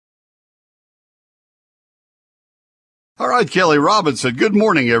All right, Kelly Robinson. Good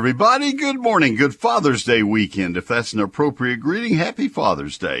morning, everybody. Good morning. Good Father's Day weekend. If that's an appropriate greeting, happy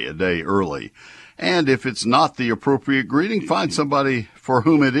Father's Day, a day early. And if it's not the appropriate greeting, find somebody for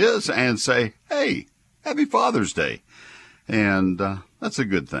whom it is and say, hey, happy Father's Day. And that's a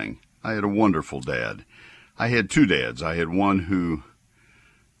good thing. I had a wonderful dad. I had two dads. I had one who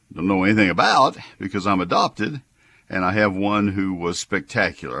I don't know anything about because I'm adopted, and I have one who was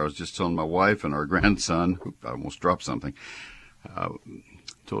spectacular. I was just telling my wife and our grandson, I almost dropped something,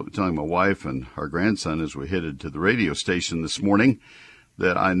 telling my wife and our grandson as we headed to the radio station this morning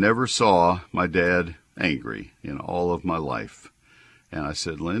that I never saw my dad angry in all of my life. And I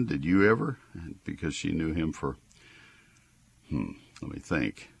said, Lynn, did you ever? Because she knew him for, let me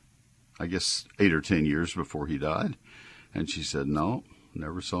think, I guess 8 or 10 years before he died. And she said, no,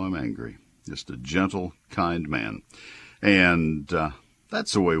 never saw him angry. Just a gentle, kind man. And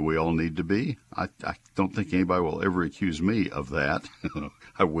that's the way we all need to be. I don't think anybody will ever accuse me of that.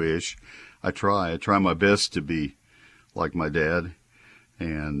 I wish. I try my best to be like my dad.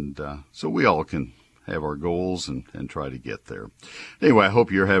 And so we all can have our goals and try to get there. Anyway, I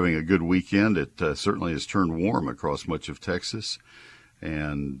hope you're having a good weekend. It certainly has turned warm across much of Texas.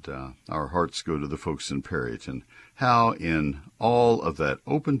 And our hearts go to the folks in Perryton. How in all of that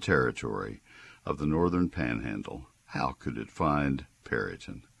open territory of the northern panhandle, how could it find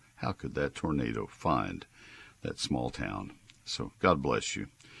Perryton? How could that tornado find that small town? So God bless you.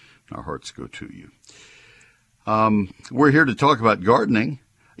 Our hearts go to you. We're here to talk about gardening.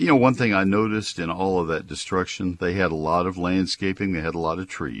 You know, one thing I noticed in all of that destruction, they had a lot of landscaping. They had a lot of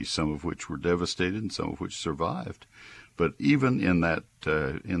trees, some of which were devastated and some of which survived. But even in that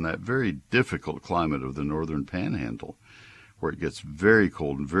very difficult climate of the northern panhandle, where it gets very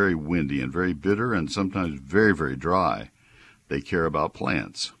cold and very windy and very bitter and sometimes very, very dry, they care about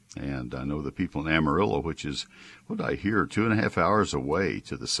plants. And I know the people in Amarillo, which is, what I hear, 2.5 hours away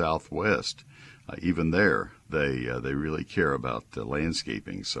to the southwest, even there, they really care about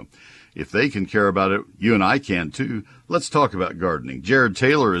landscaping. So if they can care about it, you and I can too. Let's talk about gardening. Jared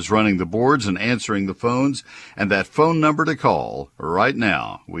Taylor is running the boards and answering the phones. And that phone number to call right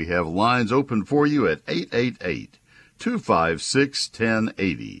now, we have lines open for you at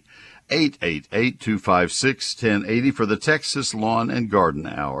 888-256-1080. 888-256-1080 for the Texas Lawn and Garden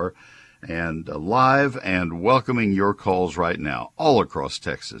Hour. And live and welcoming your calls right now all across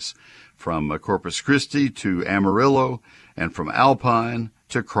Texas, from Corpus Christi to Amarillo and from Alpine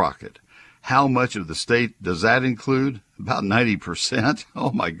to Crockett. How much of the state does that include? About 90%.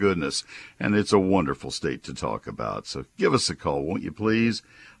 Oh, my goodness. And it's a wonderful state to talk about. So give us a call, won't you, please?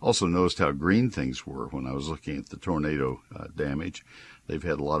 Also noticed how green things were when I was looking at the tornado damage. They've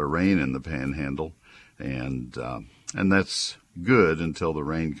had a lot of rain in the panhandle, and that's good until the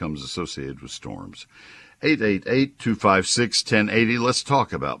rain comes associated with storms. 888-256-1080. Let's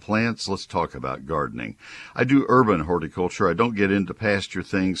talk about plants. Let's talk about gardening. I do urban horticulture. I don't get into pasture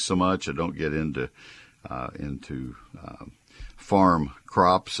things so much. I don't get into farm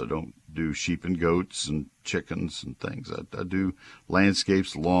crops. I don't do sheep and goats and chickens and things. I do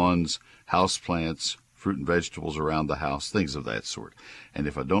landscapes, lawns, house plants, fruit and vegetables around the house, things of that sort. And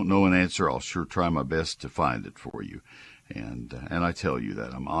if I don't know an answer, I'll sure try my best to find it for you. And I tell you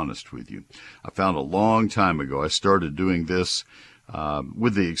that. I'm honest with you. I found a long time ago, I started doing this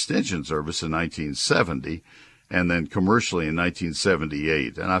with the Extension Service in 1970 and then commercially in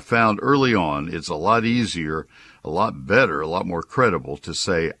 1978. And I found early on it's a lot easier, a lot better, a lot more credible to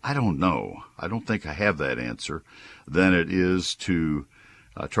say, I don't know. I don't think I have that answer, than it is to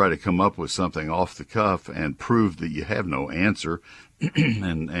try to come up with something off the cuff and prove that you have no answer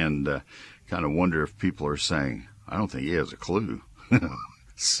and kind of wonder if people are saying, I don't think he has a clue.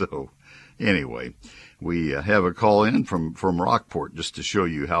 So anyway, we have a call in from Rockport just to show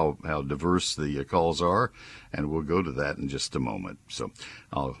you how diverse the calls are, and we'll go to that in just a moment. So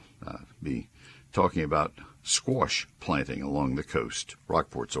I'll be talking about squash planting along the coast.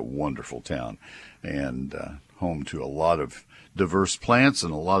 Rockport's a wonderful town and home to a lot of diverse plants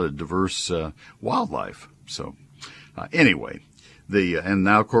and a lot of diverse wildlife. So anyway. And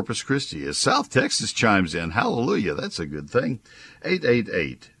now Corpus Christi, as South Texas chimes in. Hallelujah, that's a good thing.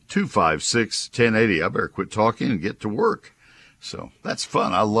 888-256-1080. I better quit talking and get to work. So that's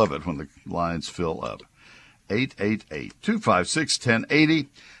fun. I love it when the lines fill up. 888-256-1080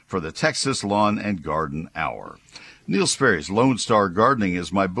 for the Texas Lawn and Garden Hour. Neil Sperry's Lone Star Gardening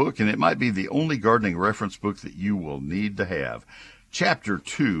is my book, and it might be the only gardening reference book that you will need to have. Chapter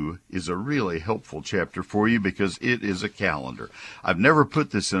 2 is a really helpful chapter for you because it is a calendar. I've never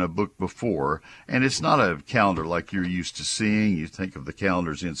put this in a book before, and it's not a calendar like you're used to seeing. You think of the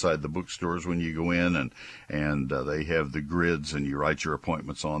calendars inside the bookstores when you go in, and they have the grids, and you write your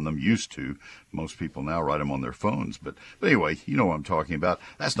appointments on them. Used to. Most people now write them on their phones. But anyway, you know what I'm talking about.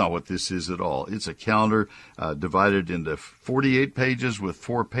 That's not what this is at all. It's a calendar divided into 48 pages with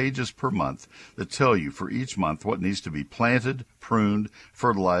 4 pages per month that tell you for each month what needs to be planted, pruned,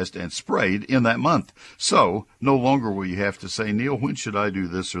 fertilized, and sprayed in that month. So no longer will you have to say, Neil, when should I do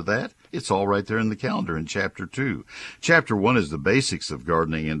this or that? It's all right there in the calendar in Chapter 2. Chapter 1 is the basics of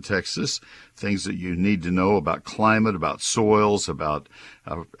gardening in Texas, things that you need to know about climate, about soils, about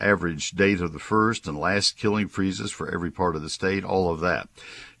average date of the first and last killing freezes for every part of the state, all of that.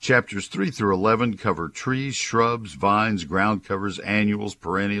 Chapters 3 through 11 cover trees, shrubs, vines, ground covers, annuals,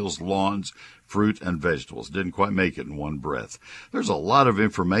 perennials, lawns, fruit, and vegetables. Didn't quite make it in one breath. There's a lot of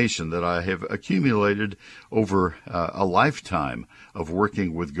information that I have accumulated over a lifetime of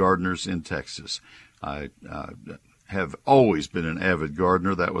working with gardeners in Texas. I have always been an avid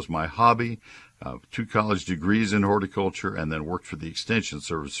gardener. That was my hobby. 2 college degrees in horticulture, and then worked for the Extension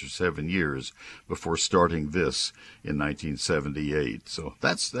Service for 7 years before starting this in 1978. So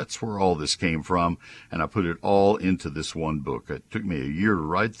that's where all this came from, and I put it all into this one book. It took me a year to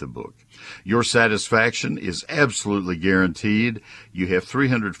write the book. Your satisfaction is absolutely guaranteed. You have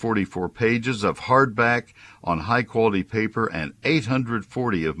 344 pages of hardback on high-quality paper and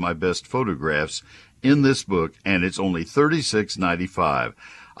 840 of my best photographs in this book, and it's only $36.95.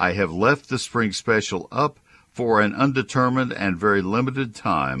 I have left the spring special up for an undetermined and very limited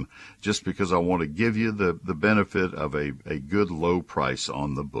time just because I want to give you the benefit of a good low price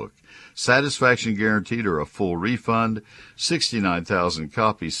on the book. Satisfaction guaranteed or a full refund, 69,000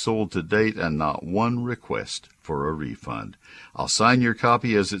 copies sold to date, and not one request for a refund. I'll sign your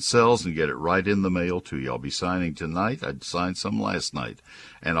copy as it sells and get it right in the mail to you. I'll be signing tonight. I signed some last night,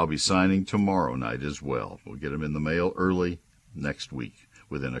 and I'll be signing tomorrow night as well. We'll get them in the mail early next week,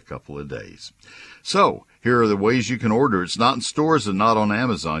 within a couple of days. So, here are the ways you can order. It's not in stores and not on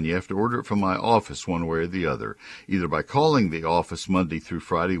Amazon. You have to order it from my office one way or the other, either by calling the office Monday through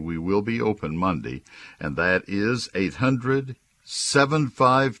Friday. We will be open Monday, and that is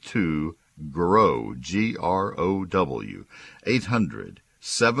 800-752-GROW, G-R-O-W,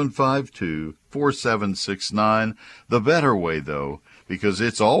 800-752-4769. The better way, though, because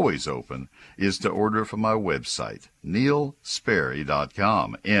it's always open, is to order from my website,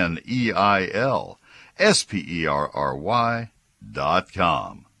 neilsperry.com,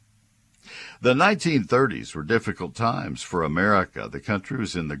 neilsperry.com. The 1930s were difficult times for America. The country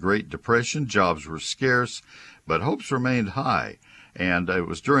was in the Great Depression, jobs were scarce, but hopes remained high. And it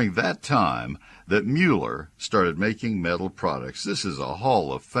was during that time that Mueller started making metal products. This is a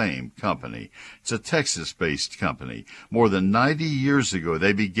Hall of Fame company. It's a Texas-based company. More than 90 years ago,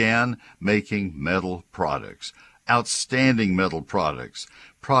 they began making metal products. Outstanding metal products.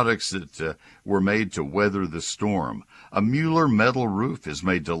 Products that were made to weather the storm. A Mueller metal roof is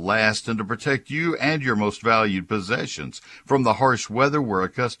made to last and to protect you and your most valued possessions from the harsh weather we're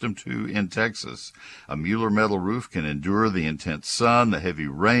accustomed to in Texas. A Mueller metal roof can endure the intense sun, the heavy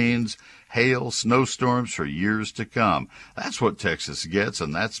rains, hail, snowstorms for years to come. That's what Texas gets,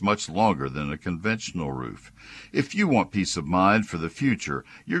 and that's much longer than a conventional roof. If you want peace of mind for the future,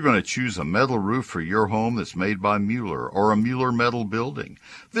 you're going to choose a metal roof for your home that's made by Mueller or a Mueller metal building.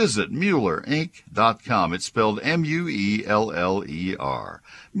 Visit MuellerInc.com. It's spelled M-U-E-L-L-E-R.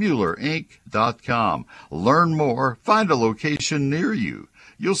 MuellerInc.com. Learn more. Find a location near you.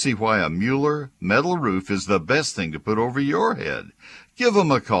 You'll see why a Mueller metal roof is the best thing to put over your head. Give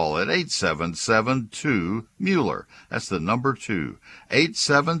them a call at 877-2-MUELLER. That's the number 2.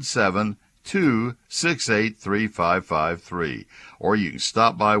 877-268-3553. Or you can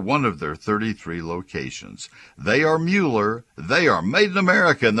stop by one of their 33 locations. They are Mueller. They are made in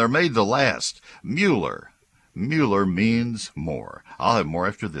America, and they're made to last. Mueller. Mueller means more. I'll have more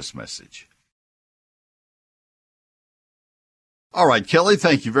after this message. All right, Kelly,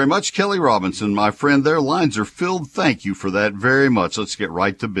 thank you very much. Kelly Robinson, my friend, their lines are filled. Thank you for that very much. Let's get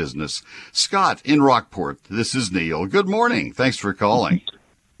right to business. Scott in Rockport, this is Neil. Good morning. Thanks for calling.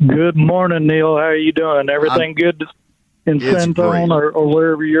 Good morning, Neil. How are you doing? Everything good in San Antonio or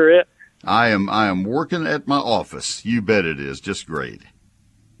wherever you're at? I am working at my office. You bet it is. Just great.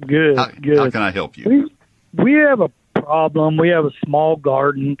 Good, good. How can I help you? We have a problem. We have a small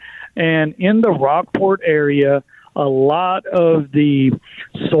garden, and in the Rockport area, a lot of the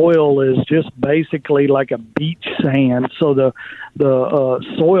soil is just basically like a beach sand. So the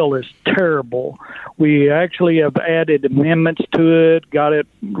soil is terrible. We actually have added amendments to it, got it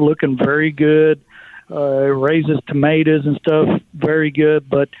looking very good. It raises tomatoes and stuff very good,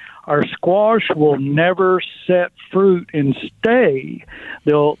 but our squash will never set fruit and stay.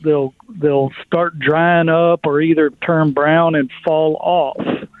 They'll start drying up or either turn brown and fall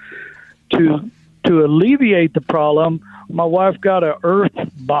off. To alleviate the problem, my wife got an earth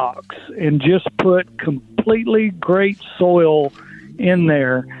box and just put completely great soil in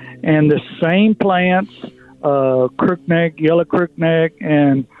there, and the same plants, crookneck, yellow crookneck,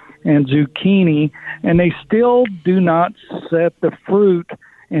 and zucchini, and they still do not set the fruit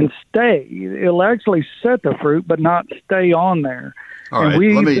and stay. It'll actually set the fruit, but not stay on there. All right,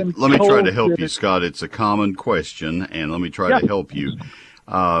 let me try to help you, Scott. It's a common question, and let me try to help you.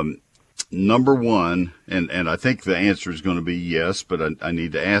 Number one, and I think the answer is going to be yes, but I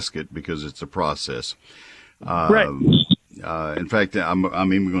need to ask it because it's a process. Right. In fact,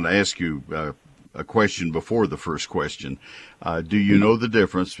 I'm even going to ask you a question before the first question. Do you know the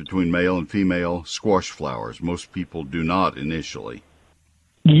difference between male and female squash flowers? Most people do not initially.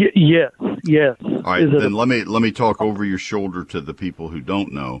 Yes. All right, then let me talk over your shoulder to the people who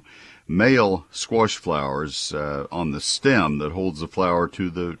don't know. Male squash flowers on the stem that holds the flower to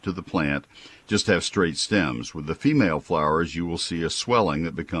the plant just have straight stems. With the female flowers, you will see a swelling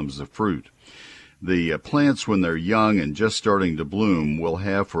that becomes the fruit. The plants, when they're young and just starting to bloom, will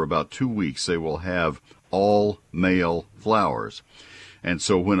have for about 2 weeks, they will have all male flowers. And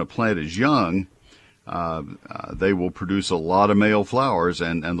so when a plant is young, they will produce a lot of male flowers,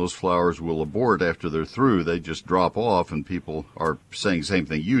 and those flowers will abort after they're through. They just drop off, and people are saying the same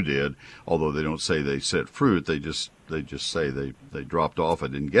thing you did, although they don't say they set fruit. They just say they dropped off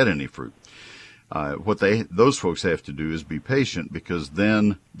and didn't get any fruit. What those folks have to do is be patient, because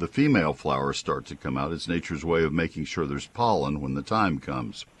then the female flowers start to come out. It's nature's way of making sure there's pollen when the time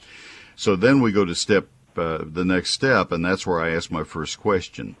comes. So then we go to the next step, and that's where I ask my first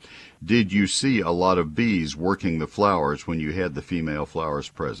question. Did you see a lot of bees working the flowers when you had the female flowers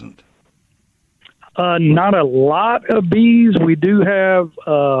present? Not a lot of bees. We do have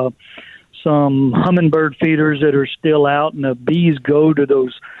some hummingbird feeders that are still out, and the bees go to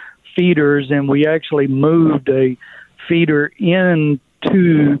those feeders, and we actually moved a feeder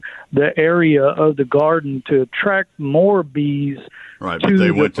into the area of the garden to attract more bees. Right, but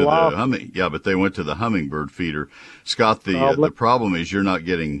they went to they went to the hummingbird feeder. Scott, the problem is you're not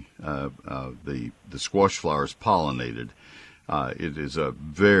getting the squash flowers pollinated. It is a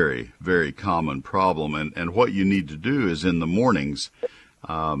very, very common problem, and what you need to do is in the mornings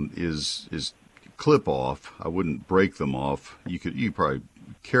is clip off. I wouldn't break them off. You probably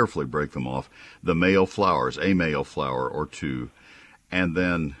carefully break them off. The male flowers, a male flower or two, and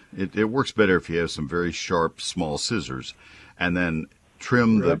then it works better if you have some very sharp, small scissors, and then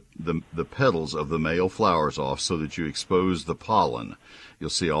trim the petals of the male flowers off so that you expose the pollen. You'll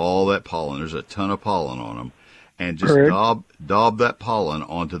see all that pollen. There's a ton of pollen on them. And just daub that pollen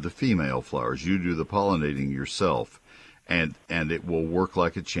onto the female flowers. You do the pollinating yourself, and it will work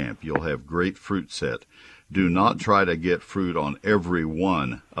like a champ. You'll have great fruit set. Do not try to get fruit on every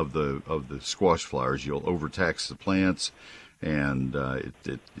one of the squash flowers. You'll overtax the plants, and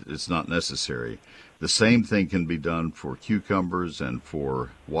it's not necessary. The same thing can be done for cucumbers and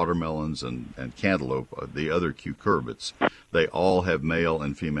for watermelons and cantaloupe, the other cucurbits. They all have male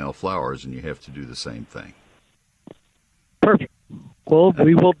and female flowers, and you have to do the same thing. Perfect. Well,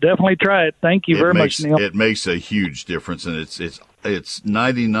 we will definitely try it. Thank you very much, Neil. It makes a huge difference, and it's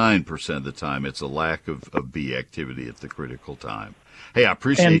 99% of the time it's a lack of bee activity at the critical time. Hey, I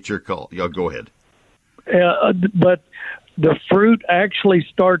appreciate your call. Y'all go ahead. But the fruit actually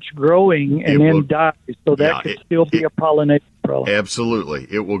starts growing and then dies, so that could still be a pollination problem. Absolutely.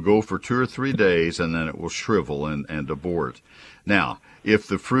 It will go for 2 or 3 days, and then it will shrivel and abort. Now, if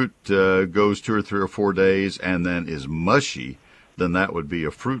the fruit goes 2 or 3 or 4 days and then is mushy, then that would be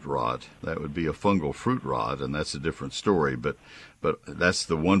a fruit rot. That would be a fungal fruit rot, and that's a different story. But that's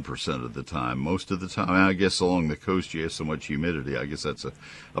the 1% of the time. Most of the time, I guess along the coast you have so much humidity, I guess that's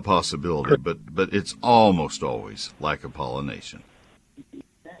a possibility. But it's almost always lack of pollination.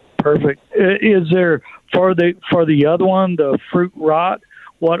 Perfect. Is there for the other one, the fruit rot?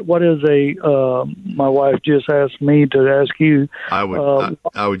 What is my wife just asked me to ask you. I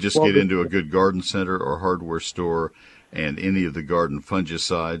would just get into a good garden center or hardware store, and any of the garden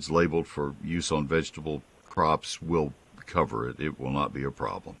fungicides labeled for use on vegetable crops will cover it. It will not be a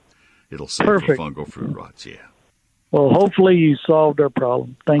problem. It'll save for fungal fruit rots, yeah. Well, hopefully you solved our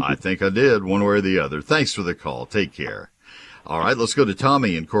problem. Thank you. I think I did, one way or the other. Thanks for the call. Take care. All right, let's go to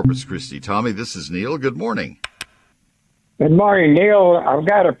Tommy in Corpus Christi. Tommy, this is Neil. Good morning. Good morning, Neil. I've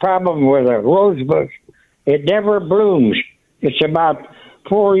got a problem with a rose bush. It never blooms. It's about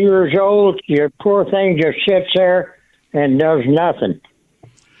 4 years old. Your poor thing just sits there and does nothing.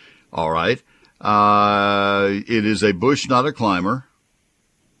 All right. It is a bush, not a climber.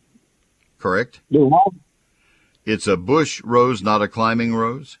 Correct? Do what? It's a bush rose, not a climbing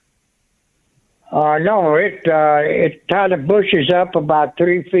rose? No, it kind of bushes up about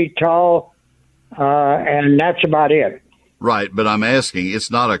 3 feet tall, and that's about it. Right, but I'm asking, it's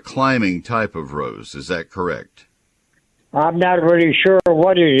not a climbing type of rose. Is that correct? I'm not really sure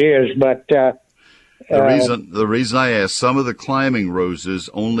what it is, but The reason I ask, some of the climbing roses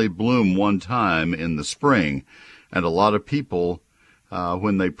only bloom one time in the spring, and a lot of people,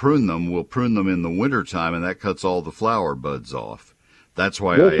 when they prune them, will prune them in the wintertime, and that cuts all the flower buds off. That's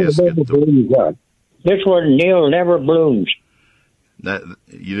why I ask it. This one, Neil, never blooms. That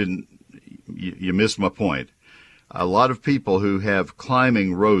you missed my point. A lot of people who have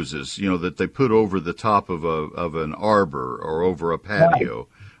climbing roses, that they put over the top of an arbor or over a patio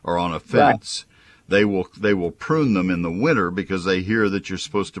or on a fence, they will prune them in the winter because they hear that you're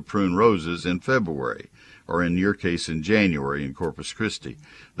supposed to prune roses in February, or in your case in January in Corpus Christi.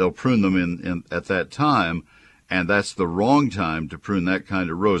 They'll prune them in at that time, and that's the wrong time to prune that kind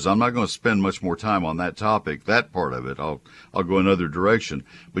of rose. I'm not going to spend much more time on that topic, that part of it. I'll go another direction.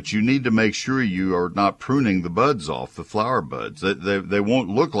 But you need to make sure you are not pruning the buds off, the flower buds. They won't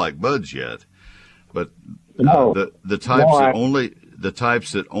look like buds yet. But the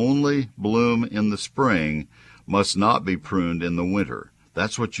types that only bloom in the spring must not be pruned in the winter.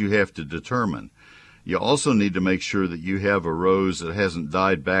 That's what you have to determine. You also need to make sure that you have a rose that hasn't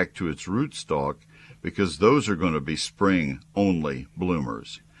died back to its rootstock, because those are going to be spring-only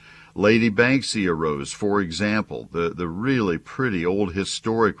bloomers. Lady Banksia rose, for example, the really pretty old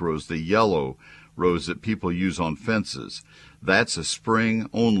historic rose, the yellow rose that people use on fences, that's a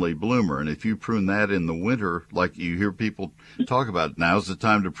spring-only bloomer. And if you prune that in the winter, like you hear people talk about, now's the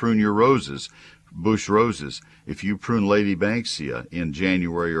time to prune your roses, bush roses. If you prune Lady Banksia in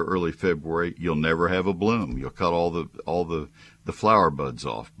January or early February, you'll never have a bloom. You'll cut all the flower buds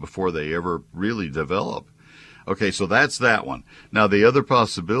off before they ever really develop. Okay, so that's that one. Now, the other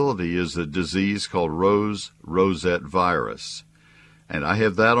possibility is a disease called rosette virus. And I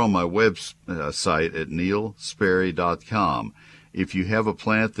have that on my website at neilsperry.com. If you have a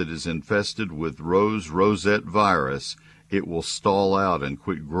plant that is infested with rosette virus, it will stall out and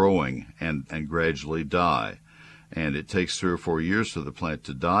quit growing and gradually die. And it takes 3 or 4 years for the plant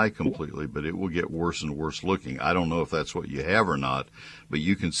to die completely, but it will get worse and worse looking. I don't know if that's what you have or not, but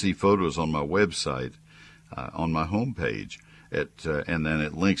you can see photos on my website, on my homepage, and then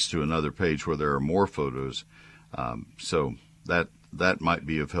it links to another page where there are more photos. So that might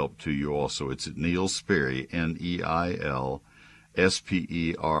be of help to you also. It's at Neil Sperry,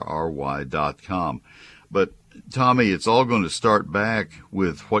 NeilSperry.com. But Tommy, it's all going to start back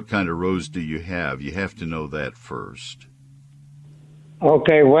with what kind of rose do you have? You have to know that first.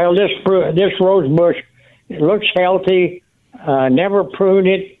 Okay, well, this rose bush, it looks healthy. Never prune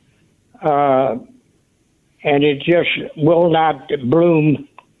it, and it just will not bloom.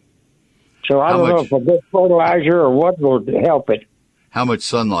 So I don't know if a good fertilizer or what will help it. How much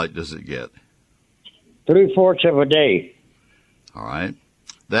sunlight does it get? 3/4 of a day. All right.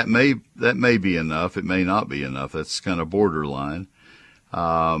 That may be enough. It may not be enough. That's kind of borderline.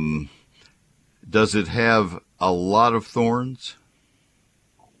 Does it have a lot of thorns?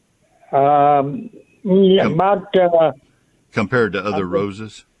 About compared to other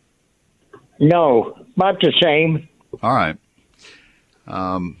roses? No, about the same. All right.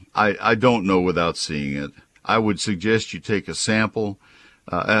 I don't know without seeing it. I would suggest you take a sample,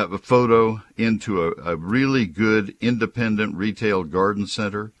 a photo into a really good independent retail garden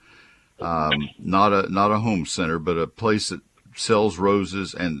center, not a home center, but a place that sells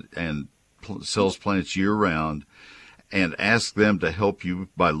roses and sells plants year round, and ask them to help you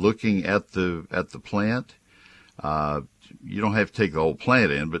by looking at the plant. You don't have to take the whole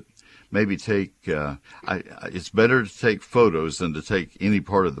plant in, but maybe take, it's better to take photos than to take any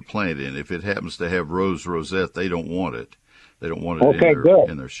part of the plant in. If it happens to have rosette, they don't want it. They don't want it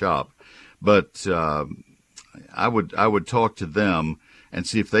in their shop. But I would talk to them and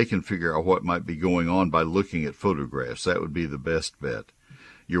see if they can figure out what might be going on by looking at photographs. That would be the best bet.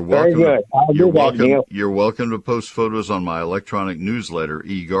 You're welcome. You're welcome to post photos on my electronic newsletter,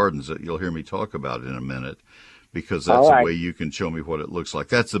 eGardens, that you'll hear me talk about in a minute, because that's a way you can show me what it looks like.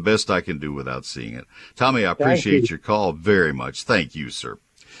 That's the best I can do without seeing it. Tommy, I appreciate your call very much. Thank you, sir.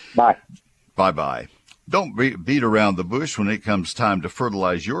 Bye. Bye-bye. Don't beat around the bush when it comes time to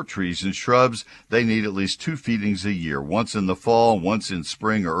fertilize your trees and shrubs. They need at least 2 feedings a year, once in the fall, once in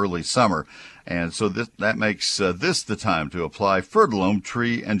spring or early summer. And so that makes this the time to apply Fertilome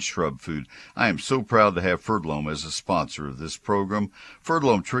tree and shrub food. I am so proud to have Fertilome as a sponsor of this program.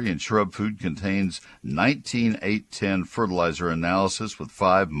 Fertilome tree and shrub food contains 19-8-10 fertilizer analysis with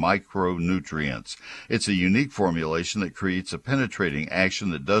 5 micronutrients. It's a unique formulation that creates a penetrating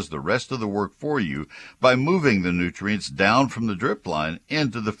action that does the rest of the work for you by moving the nutrients down from the drip line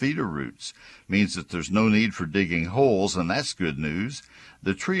into the feeder roots. Means that there's no need for digging holes, and that's good news.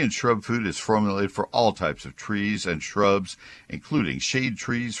 The tree and shrub food is formulated for all types of trees and shrubs, including shade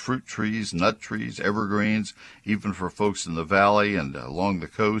trees, fruit trees, nut trees, evergreens, even for folks in the valley and along the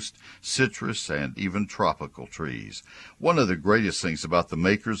coast, citrus, and even tropical trees. One of the greatest things about the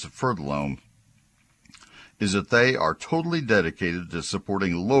makers of Fertilome is that they are totally dedicated to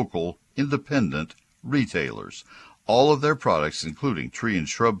supporting local, independent retailers. All of their products, including tree and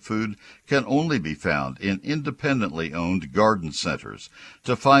shrub food, can only be found in independently owned garden centers.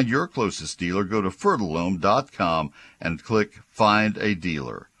 To find your closest dealer, go to Fertilome.com and click Find a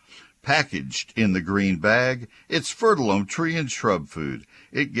Dealer. Packaged in the green bag, it's Fertilome tree and shrub food.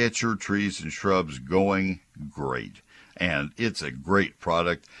 It gets your trees and shrubs going great. And it's a great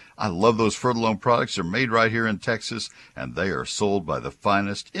product. I love those Fertilome products. They're made right here in Texas, and they are sold by the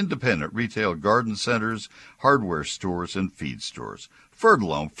finest independent retail garden centers, hardware stores, and feed stores.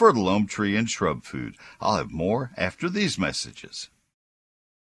 Fertilome tree and shrub food. I'll have more after these messages.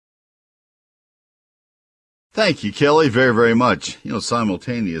 Thank you, Kelly, very, very much.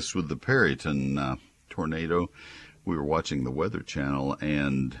 Simultaneous with the Perryton tornado, we were watching the Weather Channel,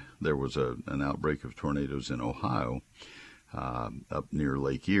 and there was an outbreak of tornadoes in Ohio, up near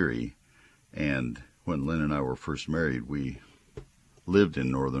Lake Erie. And when Lynn and I were first married, we lived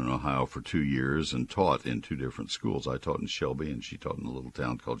in northern Ohio for 2 years and taught in 2 different schools. I taught in Shelby, and she taught in a little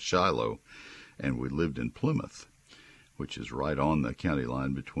town called Shiloh. And we lived in Plymouth, which is right on the county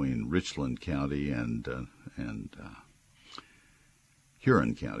line between Richland County and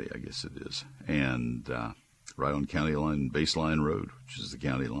Huron County, I guess it is. And right on county line, Baseline Road, which is the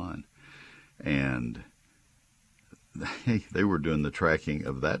county line. And they were doing the tracking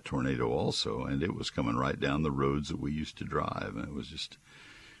of that tornado also, and it was coming right down the roads that we used to drive. And it was just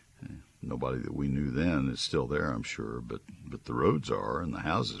nobody that we knew then is still there, I'm sure, but the roads are, and the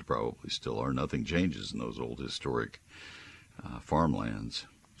houses probably still are. Nothing changes in those old historic farmlands.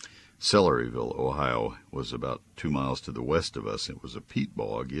 Celeryville, Ohio, was about 2 miles to the west of us. It was a peat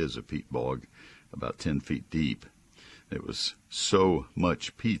bog, is a peat bog, about 10 feet deep. It was so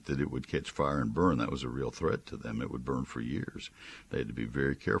much peat that it would catch fire and burn. That was a real threat to them. It would burn for years. They had to be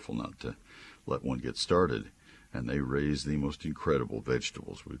very careful not to let one get started. And they raised the most incredible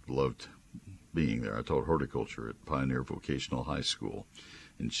vegetables. We loved being there. I taught horticulture at Pioneer Vocational High School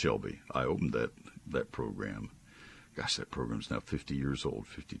in Shelby. I opened that program. Gosh, that program's now 50 years old,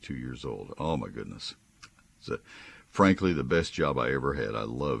 52 years old. Oh, my goodness. It's frankly the best job I ever had. I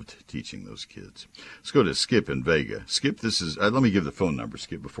loved teaching those kids. Let's go to Skip in Vega. Skip, this is, let me give the phone number,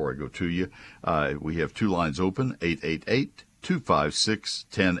 Skip, before I go to you. We have 2 lines open,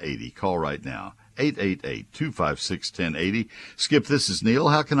 888-256-1080. Call right now, 888-256-1080. Skip, this is Neil.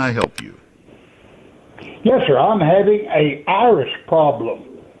 How can I help you? Yes, sir. I'm having a iris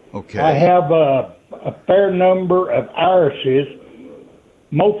problem. Okay. I have a fair number of irises.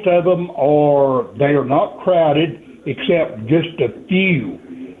 Most of them they are not crowded, except just a few.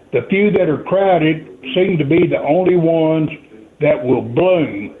 The few that are crowded seem to be the only ones that will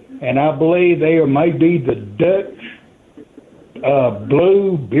bloom, and I believe they are maybe the Dutch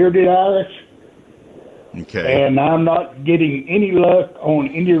blue bearded iris. Okay. And I'm not getting any luck on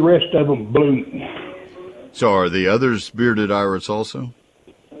any rest of them blooming. So are the others bearded iris also?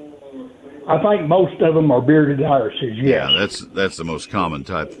 I think most of them are bearded irises, yes. Yeah, that's the most common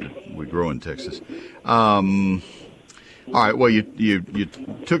type that we grow in Texas. All right, well, you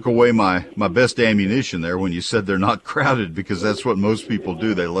took away my best ammunition there when you said they're not crowded, because that's what most people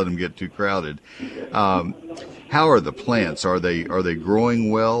do. They let them get too crowded. How are the plants? Are they growing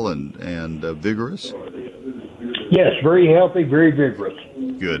well and vigorous? Yes, very healthy, very vigorous.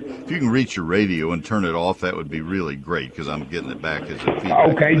 Good. If you can reach your radio and turn it off, that would be really great, because I'm getting it back as a feedback.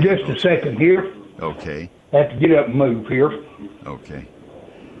 Okay, just a second here. Okay. I have to get up and move here. Okay.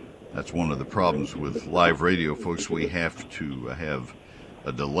 That's one of the problems with live radio, folks. We have to have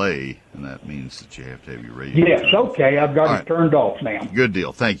a delay, and that means that you have to have your radio Yes, turned off. okay, I've got it turned off now. Good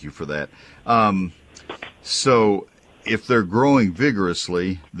deal. Thank you for that. So if they're growing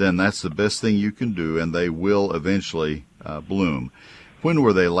vigorously, then that's the best thing you can do, and they will eventually bloom. When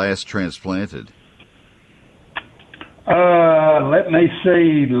were they last transplanted? Let me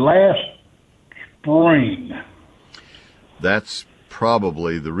see, last spring. That's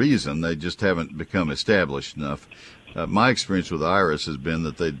probably the reason. They just haven't become established enough. My experience with iris has been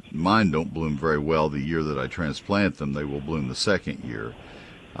that mine don't bloom very well the year that I transplant them. They will bloom the second year.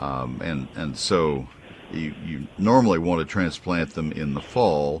 And so you normally want to transplant them in the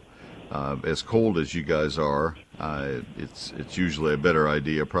fall. As cold as you guys are, it's usually a better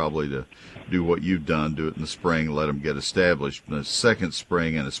idea probably to do what you've done, do it in the spring, let them get established. In the second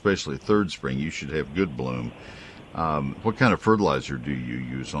spring and especially third spring, you should have good bloom. What kind of fertilizer do you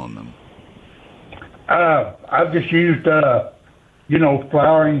use on them? I've just used,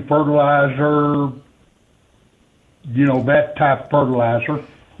 flowering fertilizer, that type of fertilizer.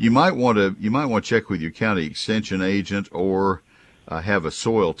 You might want to check with your county extension agent or have a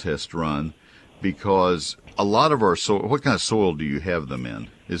soil test run, because a lot of our soil. What kind of soil do you have them in?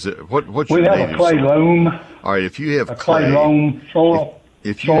 Is it what's your native soil? We have a clay loam. All right, if you have clay loam soil,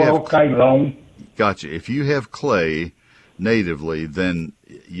 if you have clay loam. Gotcha. If you have clay natively, then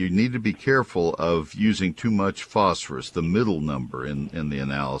you need to be careful of using too much phosphorus, the middle number in the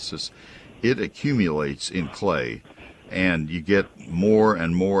analysis. It accumulates in clay, and you get more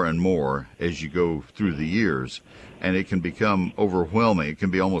and more and more as you go through the years, and it can become overwhelming. It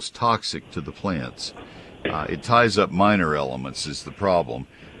can be almost toxic to the plants. It ties up minor elements is the problem.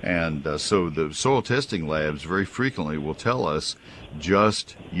 And so the soil testing labs very frequently will tell us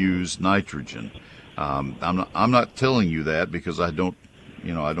just use nitrogen. I'm not telling you that because I don't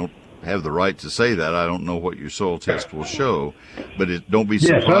have the right to say that. I don't know what your soil test will show, but don't be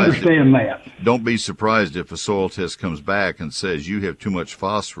surprised. Yes, understand that. Don't be surprised if a soil test comes back and says you have too much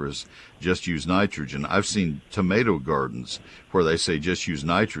phosphorus, just use nitrogen. I've seen tomato gardens where they say just use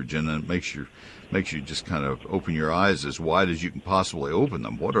nitrogen, and it makes you just kind of open your eyes as wide as you can possibly open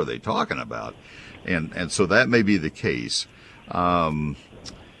them. What are they talking about? And so that may be the case. Other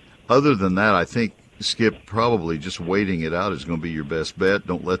than that, I think, Skip, probably just waiting it out is going to be your best bet.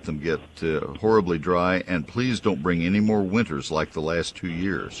 Don't let them get horribly dry, and please don't bring any more winters like the last 2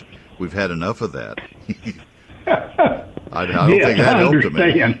 years. We've had enough of that. I don't think that helped them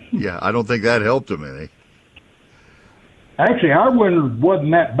any. Yeah, I don't think that helped them any. Actually, our winter wasn't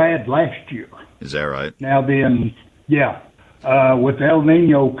that bad last year. Is that right? Now then, yeah. With El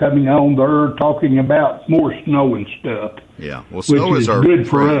Nino coming on, they're talking about more snow and stuff. Yeah, well, snow is our good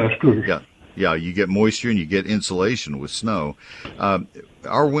for us. Yeah, you get moisture and you get insulation with snow.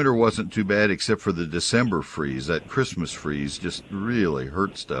 Our winter wasn't too bad except for the December freeze. That Christmas freeze just really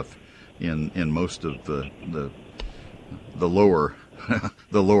hurt stuff in most of the lower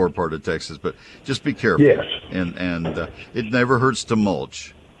the lower part of Texas. But just be careful. Yes. And it never hurts to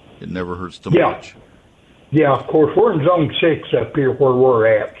mulch. It never hurts to mulch. Yeah, of course, we're in zone 6 up here where we're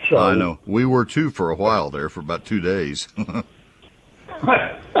at. So. I know. We were too for a while there, for about 2 days.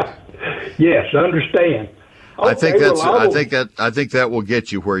 Yes, understand. Okay, I think that will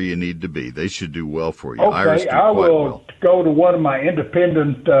get you where you need to be. They should do well for you. Okay, Iris I will go to one of my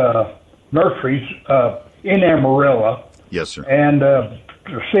independent nurseries in Amarillo. Yes, sir. And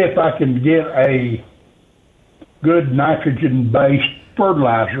see if I can get a good nitrogen-based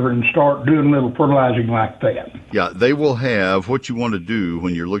fertilizer and start doing a little fertilizing like that. Yeah, they will have what you want to do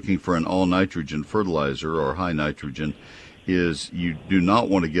when you're looking for an all-nitrogen fertilizer or high nitrogen is you do not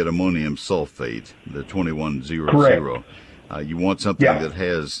want to get ammonium sulfate, the 2100. Correct. You want something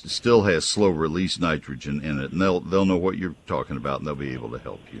that still has slow release nitrogen in it, and they'll know what you're talking about, and they'll be able to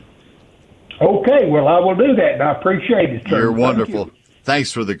help you. Okay, well, I will do that, and I appreciate it, sir. You're wonderful.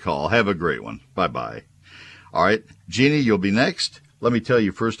 Thanks for the call. Have a great one. Bye-bye. All right, Jeannie, you'll be next. Let me tell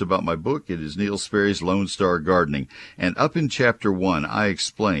you first about my book. It is Neil Sperry's Lone Star Gardening. And up in Chapter 1, I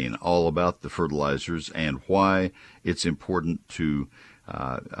explain all about the fertilizers and why it's important to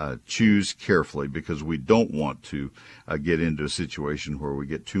choose carefully, because we don't want to get into a situation where we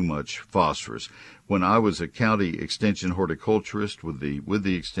get too much phosphorus. When I was a county extension horticulturist with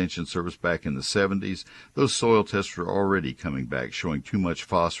the Extension Service back in the 70s, those soil tests were already coming back showing too much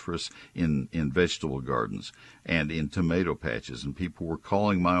phosphorus in vegetable gardens and in tomato patches. And people were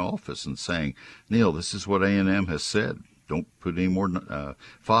calling my office and saying, Neil, this is what A&M has said. Don't put any more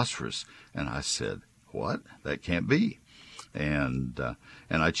phosphorus. And I said, what? That can't be. And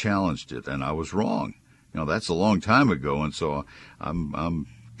I challenged it, and I was wrong. That's a long time ago, and so I'm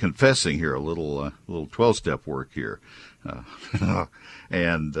confessing here a little 12-step work here,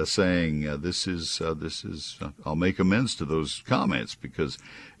 and saying this is I'll make amends to those comments because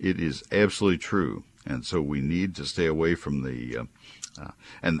it is absolutely true, and so we need to stay away from the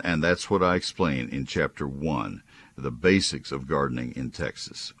and that's what I explain in Chapter 1. The basics of gardening in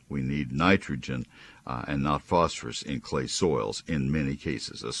Texas. We need nitrogen and not phosphorus in clay soils in many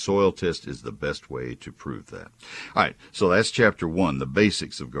cases. A soil test is the best way to prove that. All right, so that's Chapter 1, the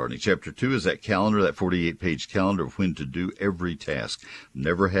basics of gardening. Chapter 2 is that calendar, that 48-page calendar of when to do every task.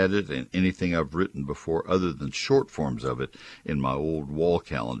 Never had it in anything I've written before other than short forms of it in my old wall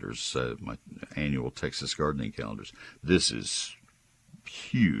calendars, my annual Texas gardening calendars. This is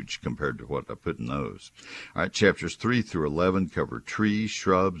huge compared to what I put in those. All right, chapters 3 through 11 cover trees,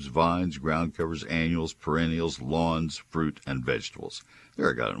 shrubs, vines, ground covers, annuals, perennials, lawns, fruit, and vegetables. There,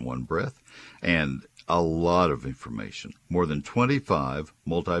 I got it in one breath. And a lot of information. More than 25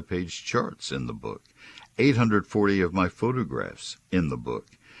 multi-page charts in the book. 840 of my photographs in the book.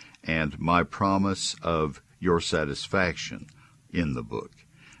 And my promise of your satisfaction in the book.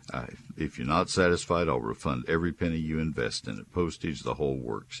 If you're not satisfied, I'll refund every penny you invest in it. Postage, the whole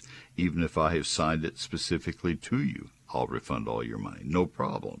works. Even if I have signed it specifically to you, I'll refund all your money. No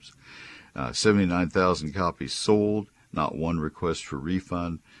problems. 79,000 copies sold. Not one request for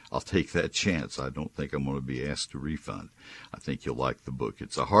refund. I'll take that chance. I don't think I'm going to be asked to refund. I think you'll like the book.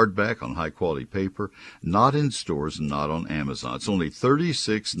 It's a hardback on high-quality paper, not in stores and not on Amazon. It's only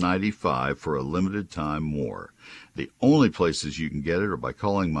 $36.95 for a limited time more. The only places you can get it are by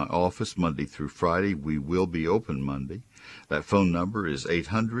calling my office Monday through Friday. We will be open Monday. That phone number is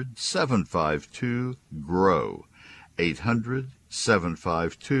 800-752-GROW.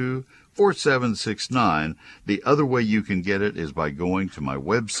 800-752-4769. The other way you can get it is by going to my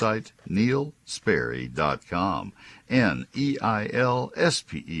website, neilsperry.com.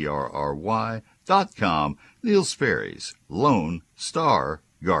 NEILSPERRY.com. Neil Sperry's Lone Star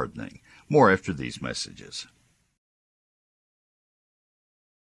Gardening. More after these messages.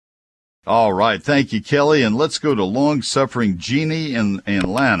 All right, thank you, Kelly, and let's go to long-suffering Jeannie in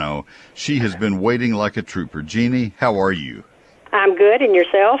Llano. She has been waiting like a trooper. Jeannie, how are you? I'm good, and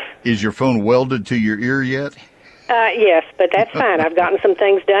yourself? Is your phone welded to your ear yet? Yes, but that's fine. I've gotten some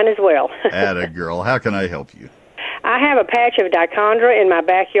things done as well. Atta girl. How can I help you? I have a patch of dichondra in my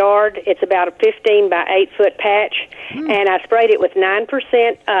backyard. It's about a 15 by 8 foot patch, and I sprayed it with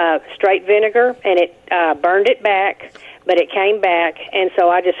 9% straight vinegar, and it burned it back, but it came back, and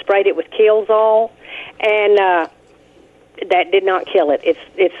so I just sprayed it with Kills-All, and that did not kill it.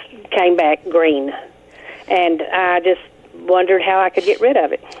 It's came back green, and I just wondered how I could get rid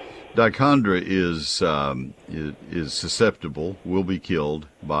of it. Dichondra is susceptible, will be killed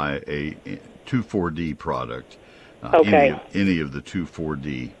by a 2,4-D product. Okay. Any of the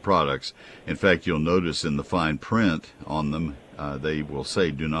 2,4-D products. In fact, you'll notice in the fine print on them, they will say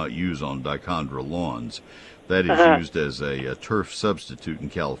do not use on dichondra lawns. That is used as a turf substitute in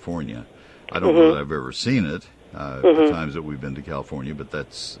California. I don't know that I've ever seen it the times that we've been to California, but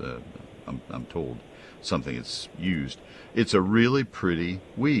that's, I'm told, something that's used. It's a really pretty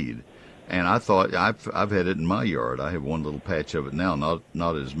weed. And I thought, I've had it in my yard. I have one little patch of it now,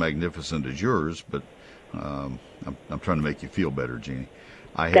 not as magnificent as yours, but I'm trying to make you feel better, Jeannie.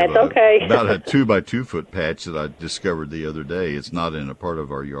 I have about a 2 by 2 foot patch that I discovered the other day. It's not in a part of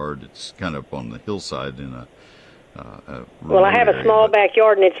our yard. It's kind of up on the hillside in a well, I have a small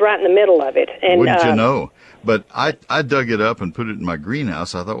backyard, and it's right in the middle of it. And wouldn't you know? But I dug it up and put it in my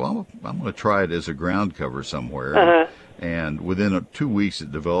greenhouse. I thought, well, I'm going to try it as a ground cover somewhere. And within 2 weeks,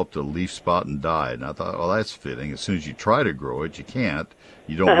 it developed a leaf spot and died. And I thought, well, that's fitting. As soon as you try to grow it, you can't.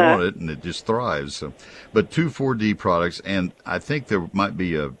 You don't want it, and it just thrives. So, but 2,4-D products, and I think there might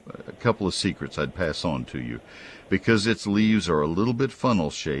be a couple of secrets I'd pass on to you. Because its leaves are a little bit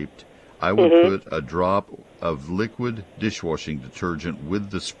funnel-shaped, I would put a drop of liquid dishwashing detergent with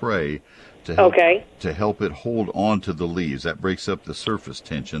the spray to help it hold on to the leaves. That breaks up the surface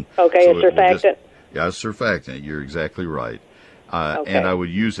tension. Okay, so a surfactant? Yeah, a surfactant. You're exactly right. And I would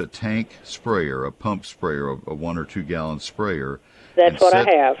use a tank sprayer, a pump sprayer, a 1 or 2 gallon sprayer. That's what I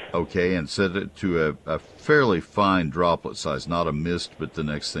have. Okay, and set it to a fairly fine droplet size, not a mist, but the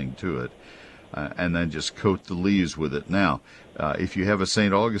next thing to it. And then just coat the leaves with it. Now, if you have a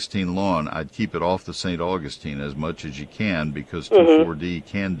St. Augustine lawn, I'd keep it off the St. Augustine as much as you can because 2,4-D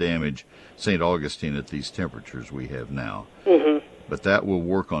can damage St. Augustine at these temperatures we have now. But that will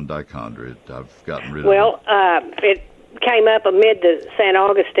work on dichondra. I've gotten rid of it. Well, it came up amid the St.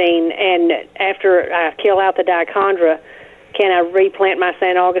 Augustine, and after I kill out the dichondra, can I replant my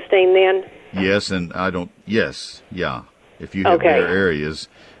St. Augustine then? Yes, and I don't. Yes, yeah. If you have bare areas.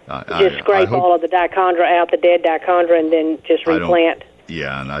 Just scrape all of the dichondra out, the dead dichondra, and then just replant.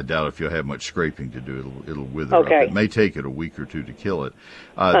 Yeah, and I doubt if you'll have much scraping to do, it'll wither up. It may take it a week or two to kill it.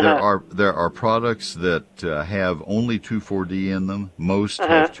 There are products that have only 2,4-D in them. Most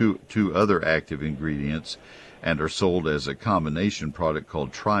have two other active ingredients and are sold as a combination product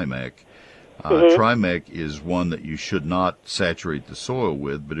called Trimec. Trimec is one that you should not saturate the soil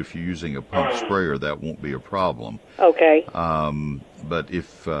with, but if you're using a pump sprayer, that won't be a problem. Okay. But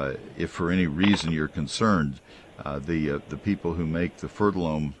if for any reason you're concerned, the people who make the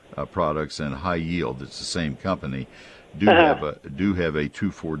Fertilome products and High Yield, it's the same company, do have a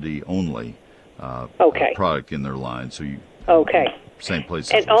 2,4-D only product in their line. So you same place.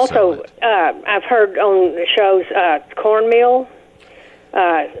 And also, I've heard on the shows cornmeal.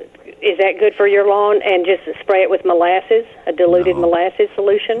 Is that good for your lawn? And just spray it with molasses, a diluted molasses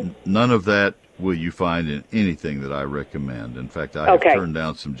solution? None of that will you find in anything that I recommend. In fact, I have turned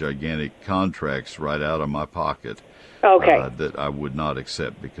down some gigantic contracts right out of my pocket that I would not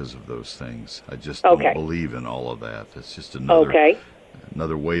accept because of those things. I just don't believe in all of that. It's just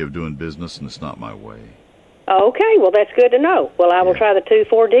another way of doing business, and it's not my way. Okay, well, that's good to know. Well, I will try the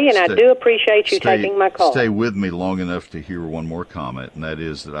 2,4-D, and I do appreciate you taking my call. Stay with me long enough to hear one more comment, and that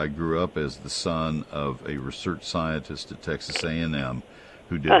is that I grew up as the son of a research scientist at Texas A&M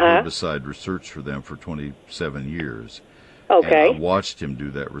who did herbicide research for them for 27 years. Okay. And I watched him do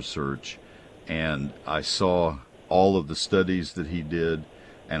that research, and I saw all of the studies that he did,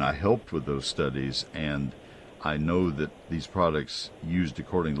 and I helped with those studies, and I know that these products used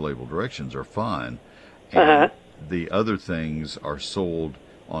according to label directions are fine. And the other things are sold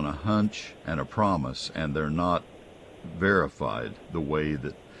on a hunch and a promise, and they're not verified the way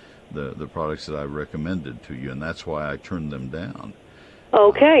that the products that I recommended to you, and that's why I turned them down.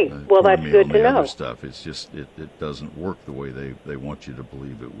 Okay, well, that's good to know. Other stuff, it's just it doesn't work the way they want you to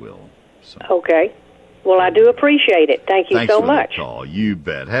believe it will. So. Okay. Well, I do appreciate it. Thank you so much. Thanks for the call. You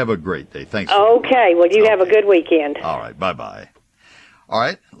bet. Have a great day. Thanks. Okay. Well, you have a good weekend. All right. Bye-bye. All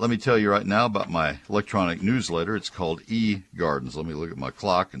right, let me tell you right now about my electronic newsletter. It's called eGardens. Let me look at my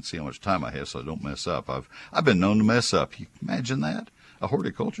clock and see how much time I have so I don't mess up. I've been known to mess up. You imagine that? A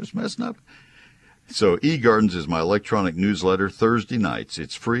horticulturist messing up? So eGardens is my electronic newsletter Thursday nights.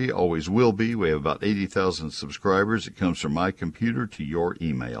 It's free, always will be. We have about 80,000 subscribers. It comes from my computer to your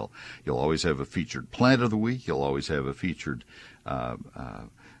email. You'll always have a featured plant of the week. You'll always have a featured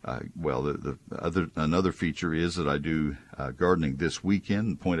another feature is that I do gardening this weekend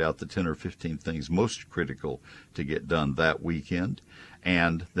and point out the 10 or 15 things most critical to get done that weekend.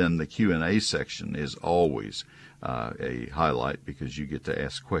 And then the Q&A section is always a highlight because you get to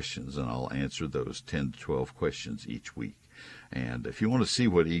ask questions, and I'll answer those 10 to 12 questions each week. And if you want to see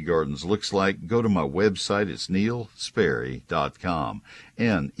what eGardens looks like, go to my website. It's neilsperry.com,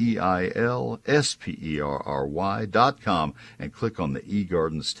 neilsperry.com, and click on the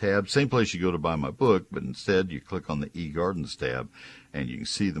eGardens tab. Same place you go to buy my book, but instead you click on the eGardens tab, and you can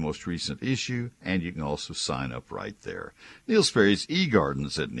see the most recent issue, and you can also sign up right there. Neil Sperry's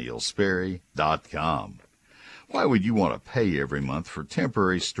eGardens at neilsperry.com. Why would you want to pay every month for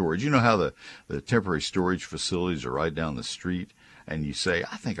temporary storage? You know how the temporary storage facilities are right down the street, and you say,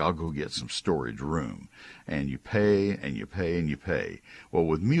 I think I'll go get some storage room. And you pay, and you pay, and you pay. Well,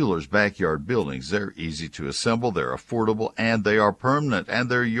 with Mueller's Backyard Buildings, they're easy to assemble, they're affordable, and they are permanent, and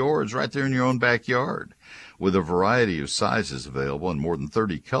they're yours right there in your own backyard. With a variety of sizes available and more than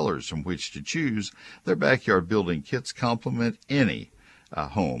 30 colors from which to choose, their backyard building kits complement any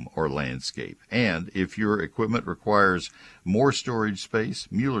home or landscape. And if your equipment requires more storage space,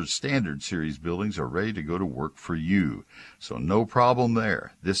 Mueller's Standard Series buildings are ready to go to work for you. So no problem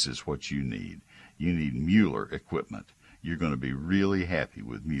there. This is what you need. You need Mueller equipment. You're going to be really happy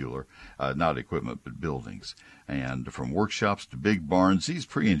with Mueller, not equipment, but buildings. And from workshops to big barns, these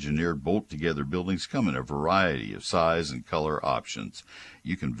pre-engineered bolt-together buildings come in a variety of size and color options.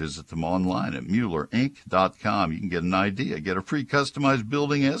 You can visit them online at MuellerInc.com. You can get an idea, get a free customized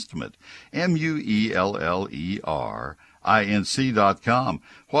building estimate, MuellerInc.com.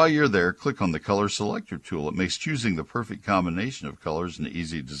 While you're there, click on the Color Selector tool. It makes choosing the perfect combination of colors an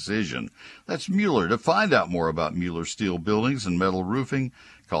easy decision. That's Mueller. To find out more about Mueller steel buildings and metal roofing,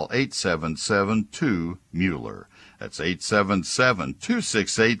 call 877-2-MUELLER. That's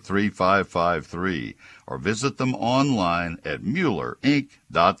 877-268-3553. Or visit them online at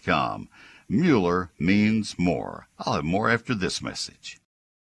MuellerInc.com. Mueller means more. I'll have more after this message.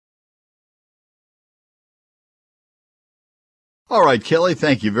 All right, Kelly,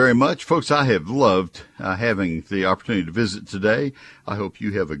 thank you very much. Folks, I have loved having the opportunity to visit today. I hope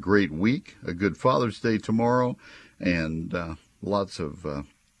you have a great week, a good Father's Day tomorrow, and lots of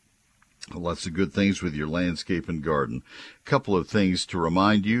Lots of good things with your landscape and garden. A couple of things to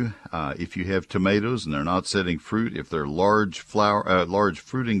remind you: if you have tomatoes and they're not setting fruit, if they're large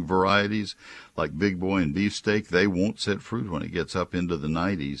fruiting varieties like Big Boy and Beefsteak, they won't set fruit when it gets up into the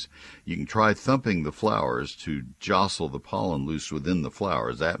 90s. You can try thumping the flowers to jostle the pollen loose within the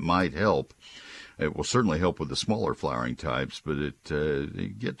flowers. That might help. It will certainly help with the smaller flowering types, but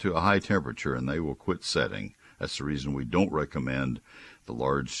it get to a high temperature and they will quit setting. That's the reason we don't recommend the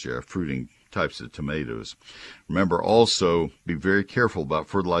large fruiting types of tomatoes. Remember also, be very careful about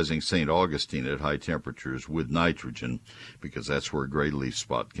fertilizing St. Augustine at high temperatures with nitrogen, because that's where gray leaf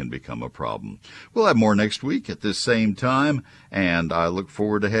spot can become a problem. We'll have more next week at this same time, and I look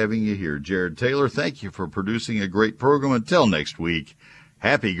forward to having you here. Jared Taylor, thank you for producing a great program. Until next week,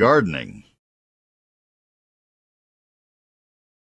 happy gardening.